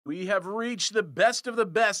We have reached the best of the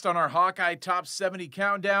best on our Hawkeye Top 70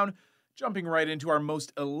 countdown, jumping right into our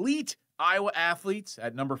most elite Iowa athletes.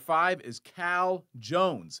 At number 5 is Cal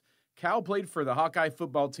Jones. Cal played for the Hawkeye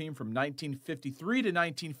football team from 1953 to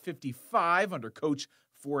 1955 under Coach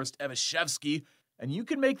Forrest Evashevski, and you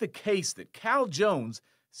can make the case that Cal Jones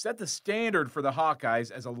set the standard for the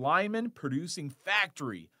Hawkeyes as a lineman producing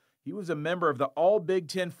factory. He was a member of the All-Big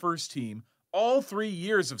Ten first team all 3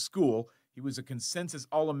 years of school. He was a consensus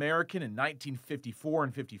All-American in 1954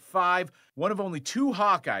 and 55, one of only 2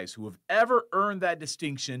 Hawkeyes who have ever earned that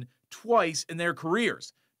distinction twice in their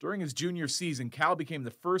careers. During his junior season, Cal became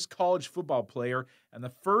the first college football player and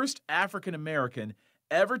the first African-American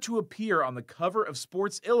ever to appear on the cover of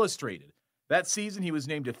Sports Illustrated. That season, he was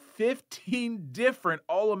named to 15 different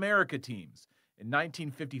All-America teams. In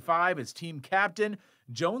 1955, as team captain,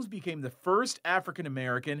 Jones became the first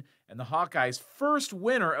African-American and the Hawkeyes' first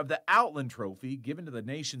winner of the Outland Trophy, given to the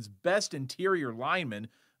nation's best interior lineman,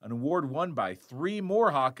 an award won by 3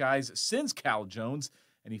 more Hawkeyes since Cal Jones,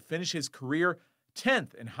 and he finished his career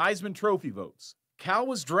 10th in Heisman Trophy votes. Cal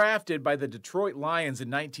was drafted by the Detroit Lions in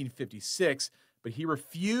 1956, but he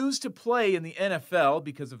refused to play in the NFL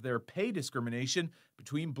because of their pay discrimination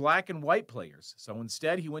between black and white players. So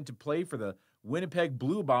instead, he went to play for the Winnipeg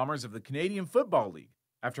Blue Bombers of the Canadian Football League.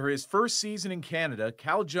 After his first season in Canada,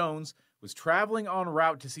 Cal Jones was traveling en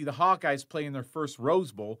route to see the Hawkeyes play in their first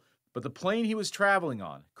Rose Bowl, but the plane he was traveling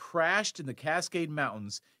on crashed in the Cascade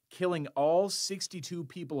Mountains, killing all 62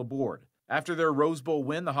 people aboard. After their Rose Bowl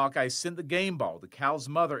win, the Hawkeyes sent the game ball to Cal's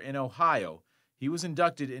mother in Ohio. He was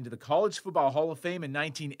inducted into the College Football Hall of Fame in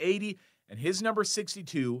 1980, and his number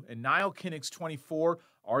 62 and Niall Kinnick's 24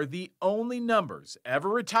 are the only numbers ever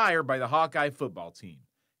retired by the Hawkeye football team.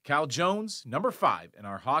 Cal Jones, number 5 in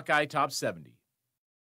our Hawkeye Top 70.